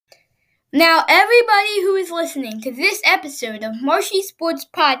Now, everybody who is listening to this episode of Marshy Sports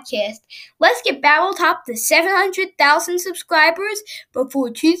Podcast, let's get Battle Top to 700,000 subscribers before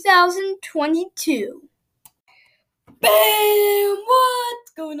 2022. Bam!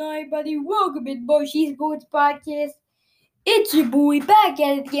 What's going on, everybody? Welcome to Marshy Sports Podcast. It's your boy back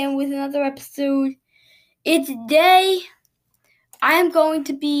at it again with another episode. And today, I am going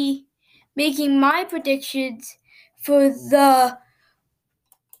to be making my predictions for the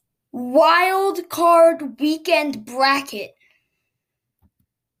Wild Card Weekend Bracket.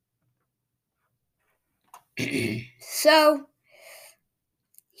 So,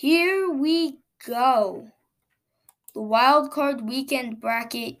 here we go. The Wild Card Weekend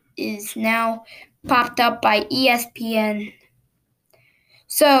Bracket is now popped up by ESPN.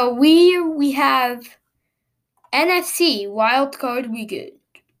 So, we have NFC Wild Card Weekend.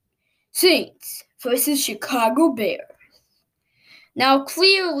 Saints versus Chicago Bears. Now,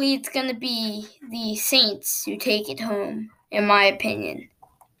 clearly, it's going to be the Saints who take it home, in my opinion.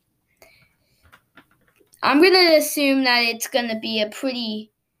 I'm going to assume that it's going to be a pretty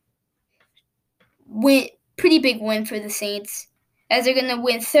big win for the Saints, as they're going to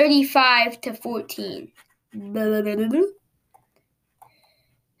win 35-14.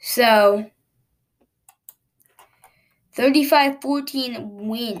 So, 35-14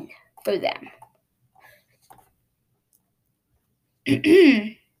 win for them.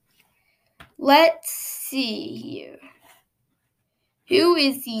 Let's see here. Who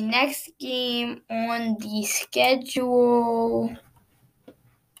is the next game on the schedule?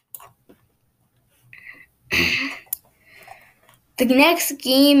 The next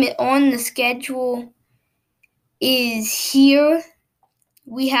game on the schedule is here.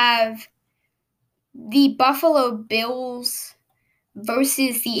 We have the Buffalo Bills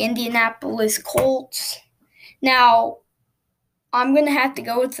versus the Indianapolis Colts. Now, I'm going to have to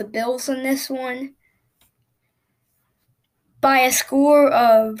go with the Bills on this one by a score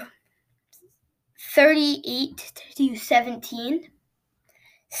of 38-17.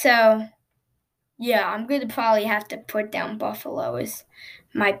 So, yeah, I'm going to probably have to put down Buffalo as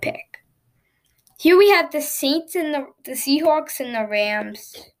my pick. Here we have the Saints and the Seahawks and the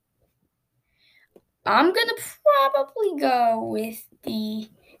Rams. I'm going to probably go with the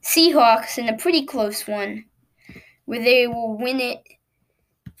Seahawks in a pretty close one, where they will win it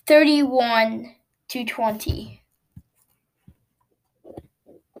 31-20.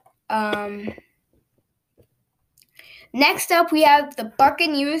 Next up, we have the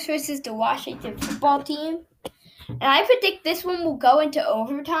Buccaneers versus the Washington football team. And I predict this one will go into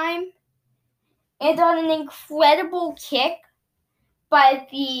overtime. And on an incredible kick by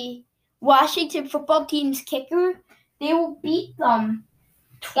the Washington football team's kicker, they will beat them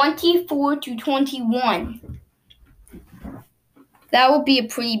 24-21. That will be a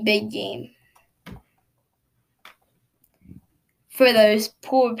pretty big game for those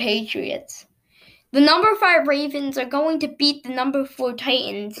poor Patriots. The number 5 Ravens are going to beat the number 4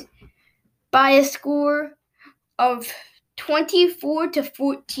 Titans by a score of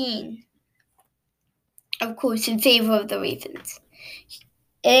 24-14. Of course, in favor of the Ravens.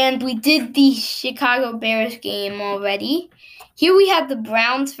 And we did the Chicago Bears game already. Here we have the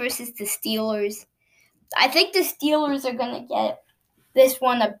Browns versus the Steelers. I think the Steelers are going to get this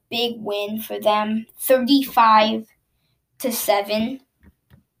one a big win for them. 35-7.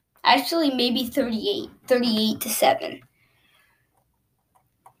 Actually, maybe 38-7.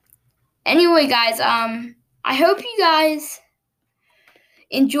 Anyway, guys, I hope you guys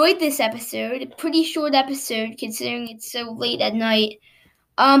enjoyed this episode. A pretty short episode considering it's so late at night.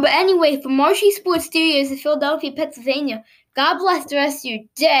 But anyway, from Marshy Sports Studios in Philadelphia, Pennsylvania, God bless the rest of your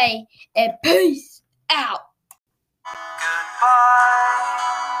day, and peace out. Goodbye.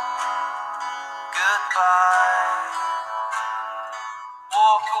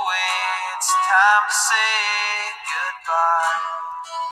 Walk away, it's time to say goodbye.